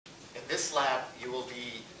this lab, you will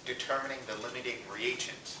be determining the limiting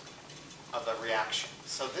reagent of the reaction.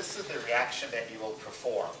 So this is the reaction that you will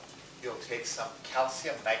perform. You'll take some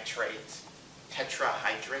calcium nitrate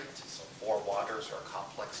tetrahydrate, so 4 waters are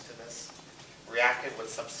complex to this, react it with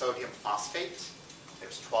some sodium phosphate.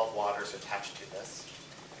 There's 12 waters attached to this.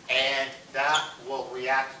 And that will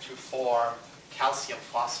react to form calcium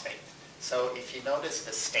phosphate. So if you notice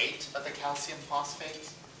the state of the calcium phosphate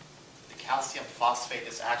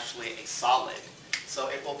is actually a solid, so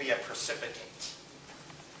it will be a precipitate.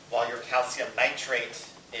 While your calcium nitrate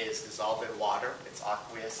is dissolved in water, it's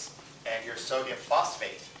aqueous, and your sodium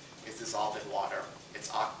phosphate is dissolved in water, it's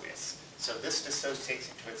aqueous. So this dissociates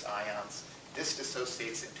into its ions, this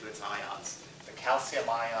dissociates into its ions. The calcium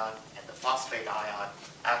ion and the phosphate ion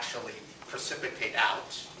actually precipitate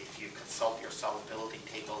out. If you consult your solubility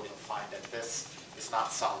table, you'll find that this is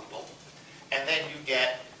not soluble. And then you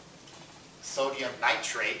get sodium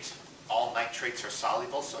nitrate. All nitrates are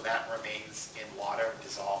soluble, so that remains in water,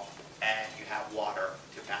 dissolved, and you have water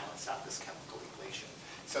to balance out this chemical equation.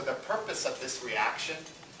 So the purpose of this reaction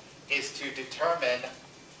is to determine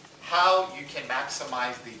how you can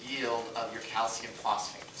maximize the yield of your calcium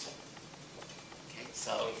phosphate. Okay,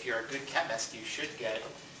 so if you're a good chemist, you should get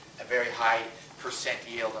a very high percent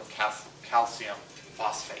yield of calcium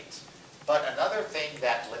phosphate. But another thing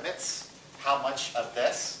that limits how much of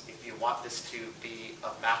this, if you want this to be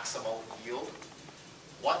of maximal yield,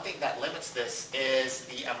 one thing that limits this is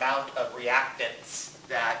the amount of reactants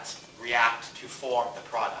that react to form the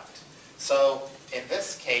product. So in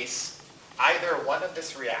this case, either one of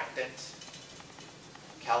this reactant,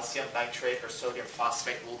 calcium nitrate or sodium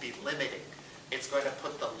phosphate, will be limiting. It's going to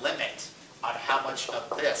put the limit on how much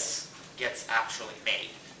of this gets actually made.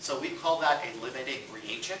 So we call that a limiting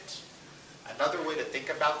reagent. Another way to think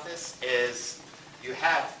about this is you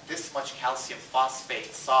have this much calcium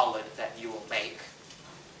phosphate solid that you will make.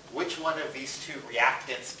 Which one of these two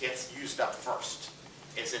reactants gets used up first?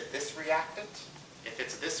 Is it this reactant? If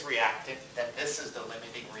it's this reactant, then this is the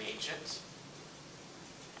limiting reagent.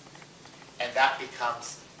 And that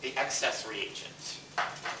becomes the excess reagent.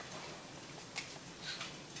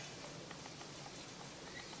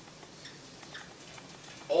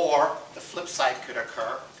 Or the flip side could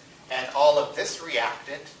occur, and all of this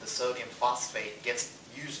reactant, the sodium phosphate, gets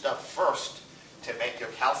used up first to make your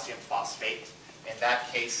calcium phosphate. In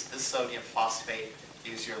that case, this sodium phosphate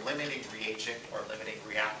is your limiting reagent or limiting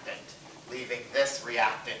reactant, leaving this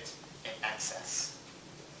reactant in excess.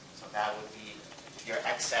 So that would be your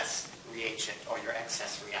excess reagent or your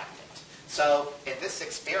excess reactant. So in this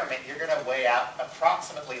experiment, you're going to weigh out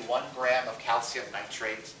approximately 1 gram of calcium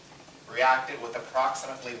nitrate reacted with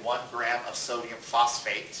approximately 1 gram of sodium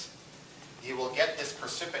phosphate. You will get this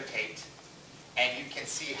precipitate, and you can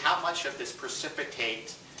see how much of this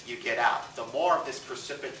precipitate you get out. The more of this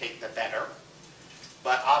precipitate, the better.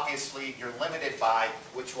 But obviously, you're limited by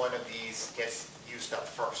which one of these gets used up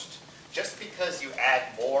first. Just because you add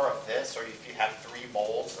more of this, or if you have 3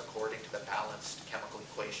 moles, according to the balanced chemical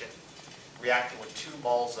equation, reacting with 2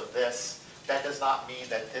 moles of this, that does not mean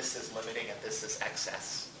that this is limiting and this is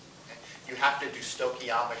excess. Okay? You have to do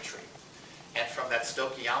stoichiometry. And from that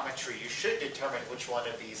stoichiometry, you should determine which one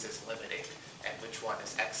of these is limiting and which one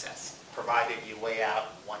is excess, provided you weigh out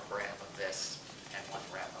 1 gram of this and 1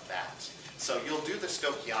 gram of that. So you'll do the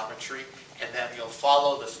stoichiometry, and then you'll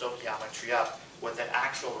follow the stoichiometry up with an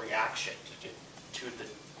actual reaction to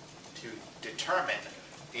determine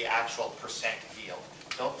the actual percent yield.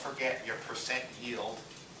 Don't forget your percent yield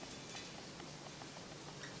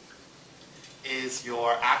is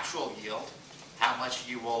your actual yield, how much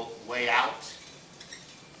you will weigh out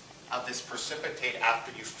of this precipitate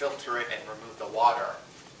after you filter it and remove the water.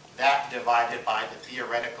 That divided by the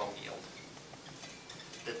theoretical yield.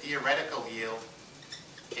 The theoretical yield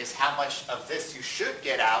is how much of this you should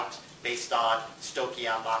get out based on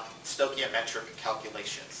stoichiometric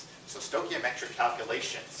calculations. So stoichiometric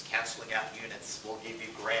calculations, canceling out units, will give you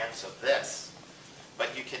grams of this,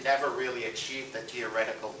 but you can never really achieve the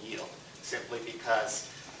theoretical yield simply because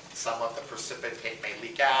some of the precipitate may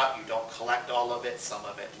leak out, you don't collect all of it, some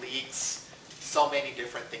of it leaks. So many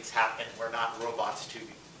different things happen. We're not robots to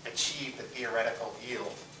achieve the theoretical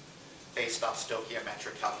yield based on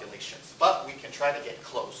stoichiometric calculations. But we can try to get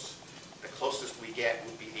close. The closest we get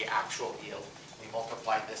would be the actual yield. We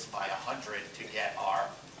multiply this by 100 to get our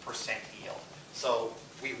percent yield. So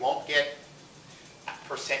we won't get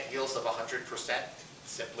percent yields of 100%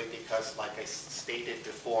 simply because, like I stated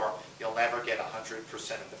before, you'll never get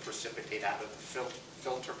 100% of the precipitate out of the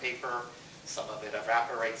filter paper. Some of it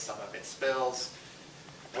evaporates, some of it spills.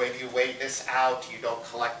 when you weigh this out, you don't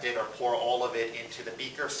collect it or pour all of it into the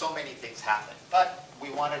beaker. So many things happen. But we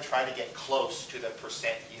want to try to get close to the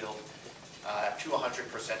percent yield to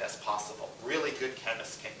 100% as possible. Really good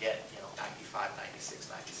chemists can get 95, 96,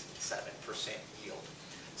 97% yield.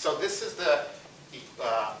 So this is the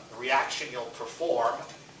reaction you'll perform,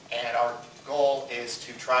 and our goal is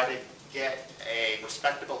to try to get a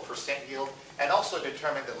respectable percent yield and also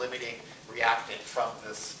determine the limiting reactant from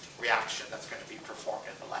this reaction that's going to be performed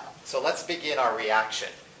in the lab. So let's begin our reaction.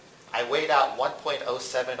 I weighed out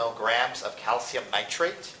 1.070 grams of calcium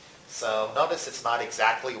nitrate. So notice it's not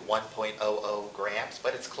exactly 1.00 grams,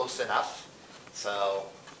 but it's close enough. So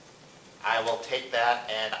I will take that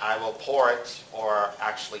and I will pour it, or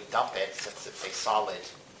actually dump it since it's a solid,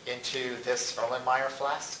 into this Erlenmeyer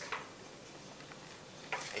flask.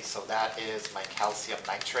 Okay, so that is my calcium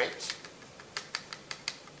nitrate.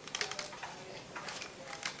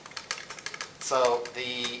 So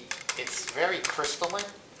it's very crystalline,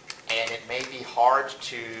 and it may be hard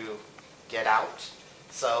to get out.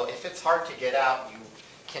 So if it's hard to get out, you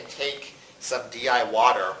can take some DI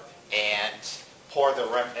water and pour the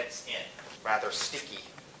remnants in, rather sticky.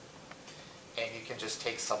 And you can just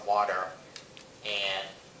take some water and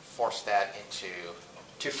force that into.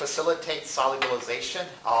 To facilitate solubilization,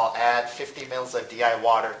 I'll add 50 mils of DI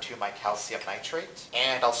water to my calcium nitrate,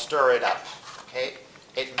 and I'll stir it up. Okay?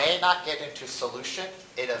 It may not get into solution.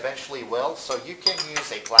 It eventually will. So you can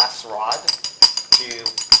use a glass rod to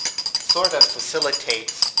sort of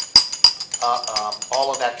facilitate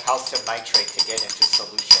all of that calcium nitrate to get into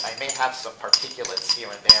solution. I may have some particulates here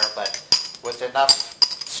and there, but with enough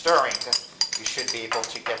stirring, you should be able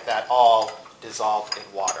to get that all dissolved in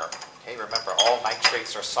water. Okay, remember, all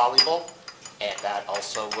nitrates are soluble, and that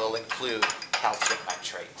also will include calcium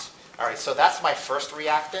nitrate. All right, so that's my first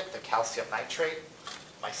reactant, the calcium nitrate.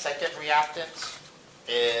 My second reactant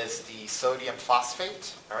is the sodium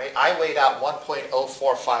phosphate. All right, I weighed out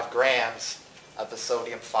 1.045 grams of the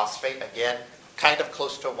sodium phosphate. Again, kind of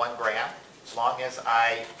close to 1 gram. As long as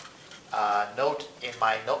I note in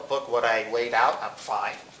my notebook what I weighed out, I'm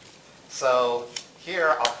fine. So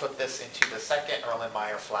here I'll put this into the second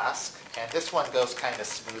Erlenmeyer flask, and this one goes kind of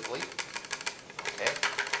smoothly. Okay.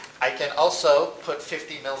 I can also put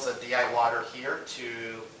 50 mils of DI water here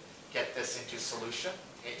to get this into solution.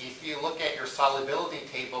 If you look at your solubility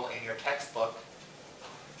table in your textbook,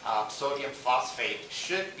 sodium phosphate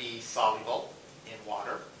should be soluble in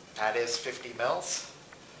water. That is 50 mils.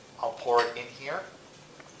 I'll pour it in here,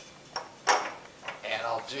 and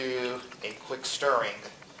I'll do a quick stirring,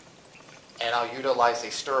 and I'll utilize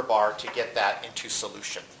a stir bar to get that into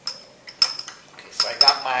solution. Okay, so I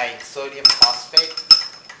got my sodium phosphate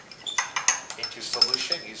into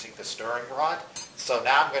solution using the stirring rod. So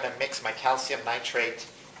now I'm going to mix my calcium nitrate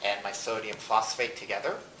and my sodium phosphate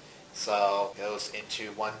together. So it goes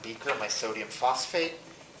into one beaker, my sodium phosphate,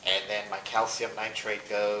 and then my calcium nitrate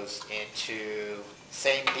goes into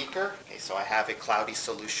same beaker. Okay, so I have a cloudy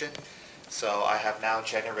solution. So I have now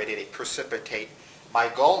generated a precipitate. My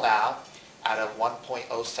goal now, out of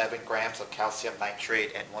 1.07 grams of calcium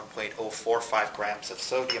nitrate and 1.045 grams of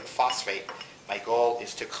sodium phosphate, my goal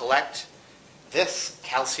is to collect this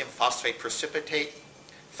calcium phosphate precipitate,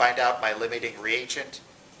 find out my limiting reagent,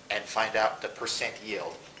 and find out the percent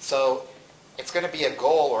yield. So it's going to be a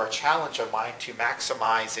goal or a challenge of mine to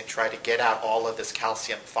maximize and try to get out all of this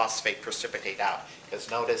calcium phosphate precipitate out, because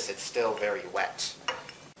notice it's still very wet.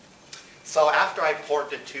 So after I poured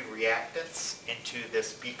the two reactants into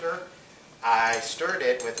this beaker, I stirred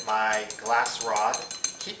it with my glass rod.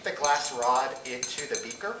 Keep the glass rod into the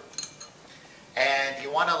beaker. And you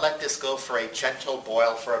want to let this go for a gentle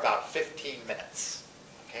boil for about 15 minutes.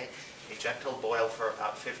 Okay? A gentle boil for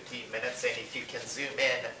about 15 minutes. And if you can zoom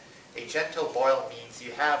in, a gentle boil means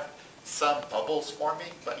you have some bubbles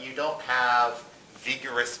forming, but you don't have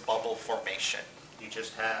vigorous bubble formation. You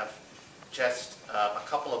just have a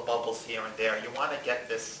couple of bubbles here and there. You want to get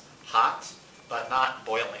this hot, but not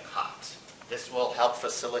boiling hot. This will help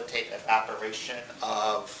facilitate evaporation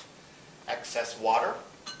of excess water,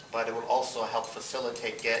 but it will also help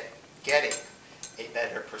facilitate getting a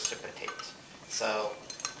better precipitate. So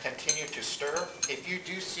continue to stir. If you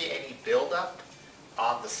do see any buildup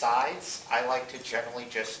on the sides, I like to generally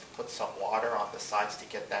just put some water on the sides to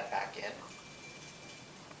get that back in.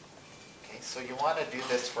 Okay, so you want to do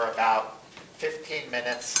this for about 15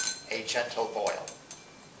 minutes, a gentle boil.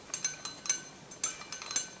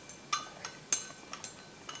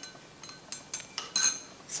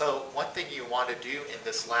 So one thing you want to do in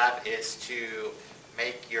this lab is to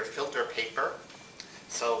make your filter paper.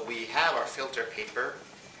 So we have our filter paper,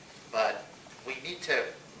 but we need to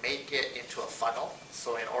make it into a funnel.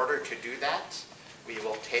 So in order to do that, we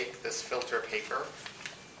will take this filter paper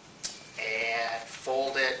and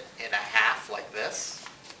fold it in a half like this.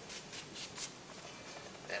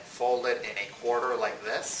 Then fold it in a quarter like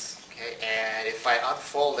this. Okay, and if I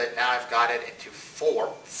unfold it, now I've got it into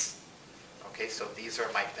fourths. Okay, so these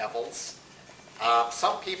are my bevels.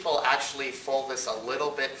 Some people actually fold this a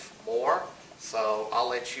little bit more, so I'll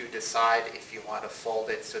let you decide if you want to fold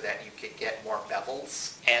it so that you can get more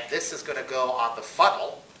bevels. And this is going to go on the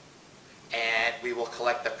funnel, and we will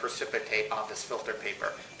collect the precipitate on this filter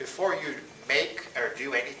paper. Before you make or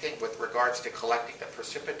do anything with regards to collecting the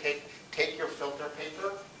precipitate, take your filter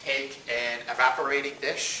paper, take an evaporating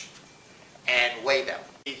dish, and weigh them.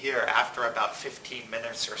 Here, after about 15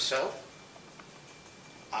 minutes or so,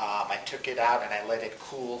 I took it out and I let it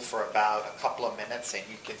cool for about a couple of minutes, and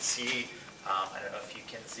you can see, I don't know if you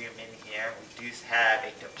can zoom in here, we do have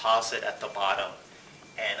a deposit at the bottom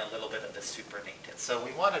and a little bit of the supernatant. So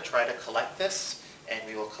we want to try to collect this, and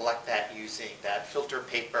we will collect that using that filter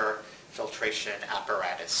paper filtration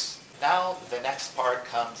apparatus. Now the next part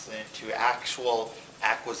comes into actual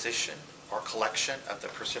acquisition or collection of the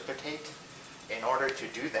precipitate. In order to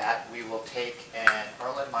do that, we will take an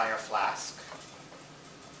Erlenmeyer flask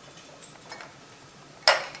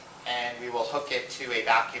and we will hook it to a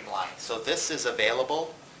vacuum line. So this is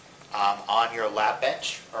available on your lab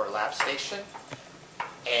bench or lab station.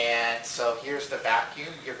 And so here's the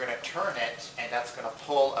vacuum. You're going to turn it, and that's going to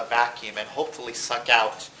pull a vacuum and hopefully suck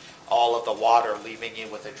out all of the water, leaving you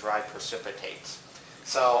with a dry precipitate.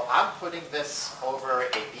 So I'm putting this over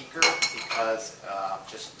a beaker because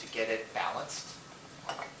just to get it balanced.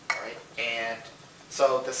 All right. And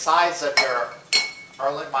so the size of your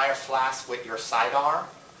Erlenmeyer flask with your sidearm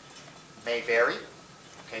may vary.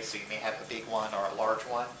 Okay, so you may have a big one or a large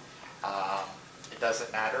one. It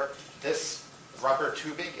doesn't matter. This rubber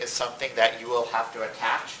tubing is something that you will have to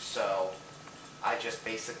attach. So I just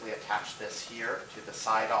basically attach this here to the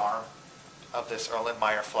sidearm of this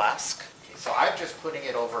Erlenmeyer flask. Okay, so I'm just putting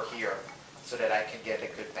it over here so that I can get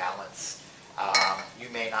a good balance. You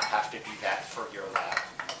may not have to do that for your lab.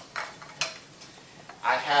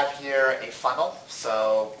 I have here a funnel,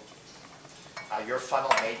 so your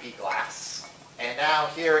funnel may be glass. And now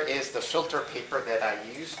here is the filter paper that I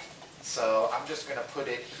used. So I'm just going to put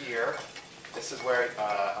it here. This is where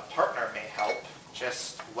a partner may help.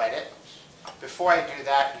 Just wet it. Before I do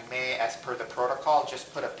that, you may, as per the protocol,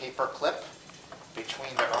 just put a paper clip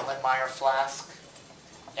between the Erlenmeyer flask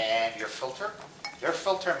and your filter. Your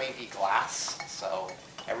filter may be glass, so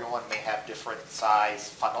everyone may have different size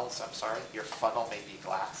funnels. I'm sorry, your funnel may be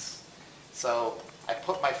glass. So I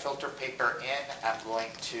put my filter paper in. I'm going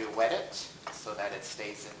to wet it so that it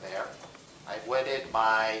stays in there. I wetted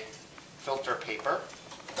my filter paper.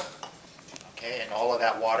 Okay, and all of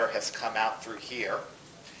that water has come out through here.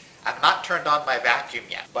 I've not turned on my vacuum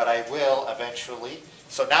yet, but I will eventually.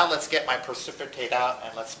 So now let's get my precipitate out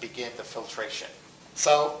and let's begin the filtration.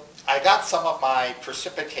 So I got some of my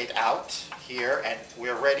precipitate out here, and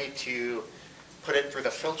we're ready to put it through the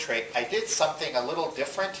filtrate. I did something a little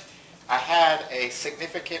different. I had a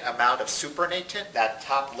significant amount of supernatant, that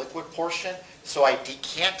top liquid portion, so I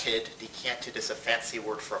decanted is a fancy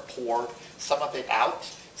word for poured, some of it out.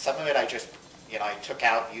 Some of it I just, I took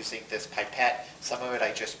out using this pipette. Some of it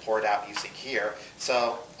I just poured out using here.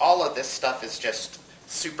 So all of this stuff is just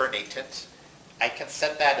supernatant. I can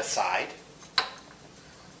set that aside.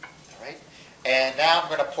 All right. And now I'm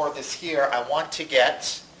going to pour this here. I want to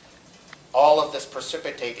get all of this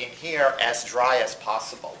precipitate in here as dry as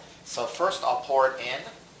possible. So first I'll pour it in.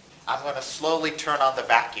 I'm going to slowly turn on the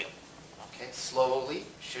vacuum. Okay, slowly. You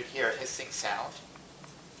should hear a hissing sound.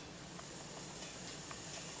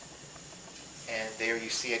 And there you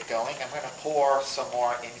see it going. I'm going to pour some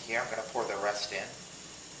more in here. I'm going to pour the rest in.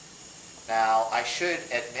 Now, I should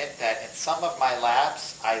admit that in some of my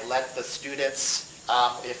labs, I let the students,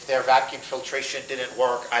 if their vacuum filtration didn't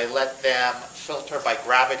work, I let them filter by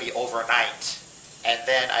gravity overnight. And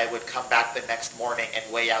then I would come back the next morning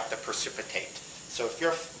and weigh out the precipitate. So if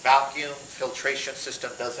your vacuum filtration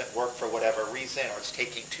system doesn't work for whatever reason, or it's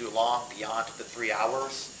taking too long beyond the 3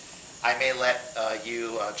 hours, I may let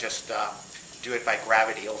you just do it by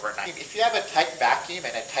gravity overnight. If you have a tight vacuum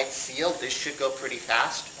and a tight seal, this should go pretty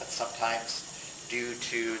fast, but sometimes due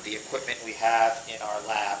to the equipment we have in our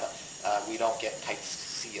lab, we don't get tight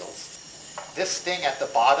seals. This thing at the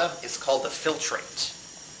bottom is called a filtrate.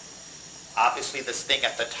 Obviously this thing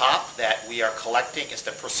at the top that we are collecting is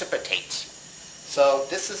the precipitate. So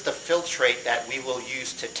this is the filtrate that we will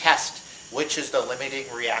use to test which is the limiting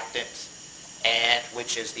reactant and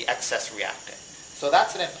which is the excess reactant. So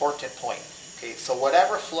that's an important point. Okay, so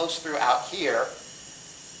whatever flows through out here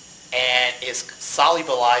and is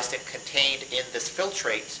solubilized and contained in this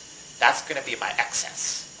filtrate, that's going to be my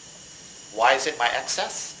excess. Why is it my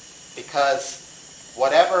excess? Because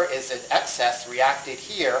whatever is in excess reacted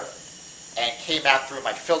here and came out through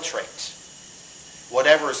my filtrate.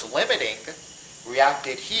 Whatever is limiting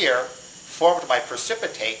reacted here, formed my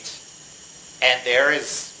precipitate, and there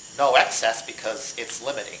is no excess because it's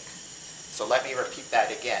limiting. So let me repeat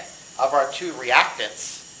that again. Of our two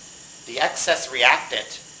reactants, the excess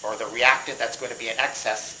reactant, or the reactant that's going to be in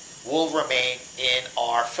excess, will remain in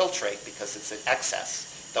our filtrate because it's in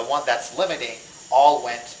excess. The one that's limiting all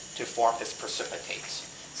went to form this precipitate.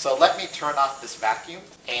 So let me turn off this vacuum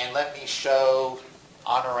and let me show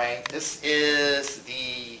Honore. This is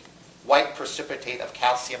the white precipitate of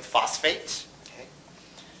calcium phosphate. Okay.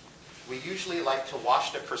 We usually like to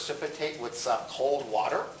wash the precipitate with some cold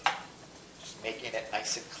water, just making it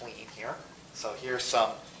nice and clean here. So here's a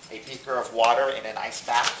beaker of water in an ice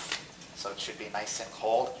bath, so it should be nice and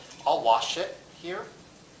cold. I'll wash it here,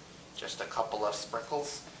 just a couple of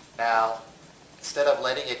sprinkles. Now, instead of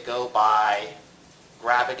letting it go by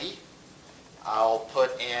gravity, I'll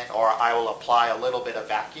put in, or I will apply a little bit of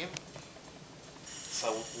vacuum.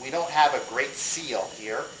 So we don't have a great seal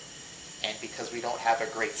here, and because we don't have a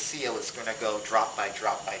great seal, it's going to go drop by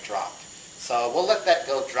drop by drop. So we'll let that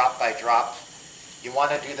go drop by drop. You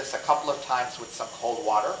want to do this a couple of times with some cold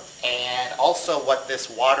water. And also what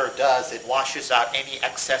this water does, it washes out any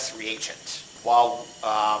excess reagent. While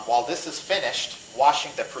this is finished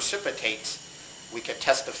washing the precipitate, we can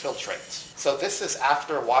test the filtrate. So this is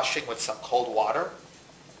after washing with some cold water.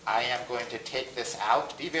 I am going to take this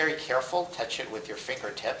out. Be very careful. Touch it with your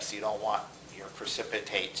fingertips. You don't want your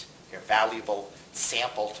precipitate, your valuable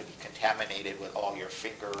sample, to be contaminated with all your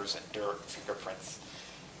fingers and dirt and fingerprints.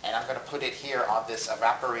 And I'm going to put it here on this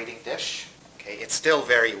evaporating dish. Okay, it's still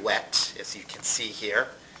very wet, as you can see here.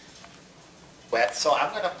 Wet. So I'm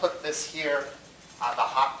going to put this here on the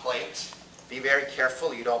hot plate. Be very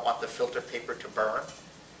careful. You don't want the filter paper to burn.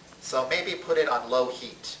 So maybe put it on low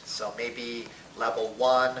heat. So maybe level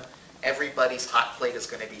 1. Everybody's hot plate is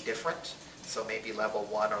going to be different. So maybe level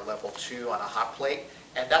 1 or level 2 on a hot plate.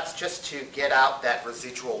 And that's just to get out that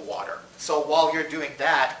residual water. So while you're doing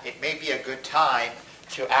that, it may be a good time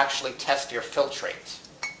to actually test your filtrate.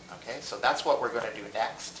 Okay, so that's what we're going to do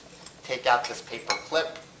next. Take out this paper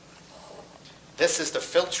clip. This is the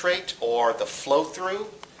filtrate, or the flow-through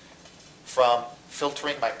from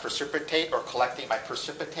filtering my precipitate or collecting my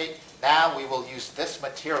precipitate. Now we will use this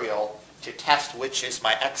material to test which is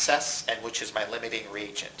my excess and which is my limiting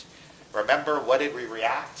reagent. Remember, what did we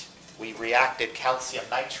react? We reacted calcium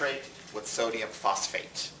nitrate with sodium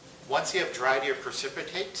phosphate. Once you have dried your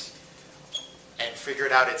precipitate and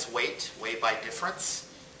figured out its weight by difference,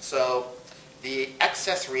 so the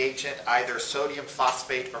excess reagent, either sodium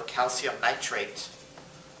phosphate or calcium nitrate,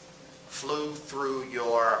 flew through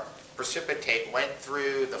your precipitate, went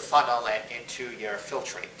through the funnel and into your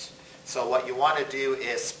filtrate. So what you want to do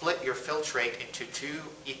is split your filtrate into 2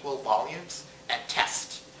 equal volumes and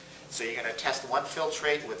test. So you're going to test one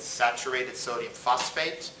filtrate with saturated sodium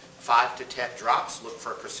phosphate, 5 to 10 drops, look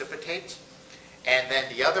for precipitate. And then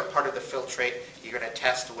the other part of the filtrate, you're going to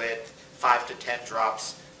test with 5 to 10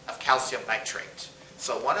 drops of calcium nitrate.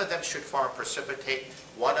 So one of them should form a precipitate,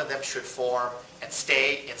 one of them should form and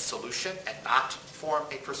stay in solution and not form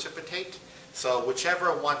a precipitate. So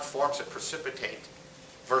whichever one forms a precipitate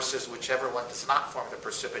versus whichever one does not form the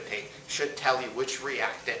precipitate should tell you which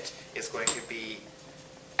reactant is going to be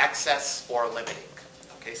excess or limiting.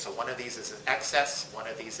 Okay, so one of these is an excess, one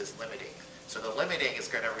of these is limiting. So the limiting is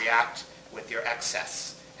going to react with your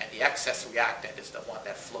excess, and the excess reactant is the one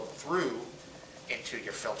that flowed through into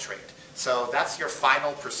your filtrate. So that's your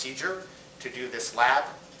final procedure to do this lab.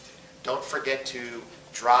 Don't forget to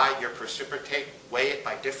dry your precipitate, weigh it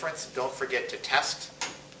by difference. Don't forget to test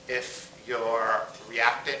if your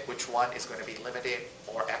reactant, which one is going to be limiting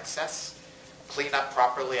or excess. Clean up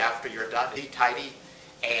properly after you're done. Be tidy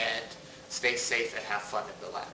and stay safe and have fun in the lab.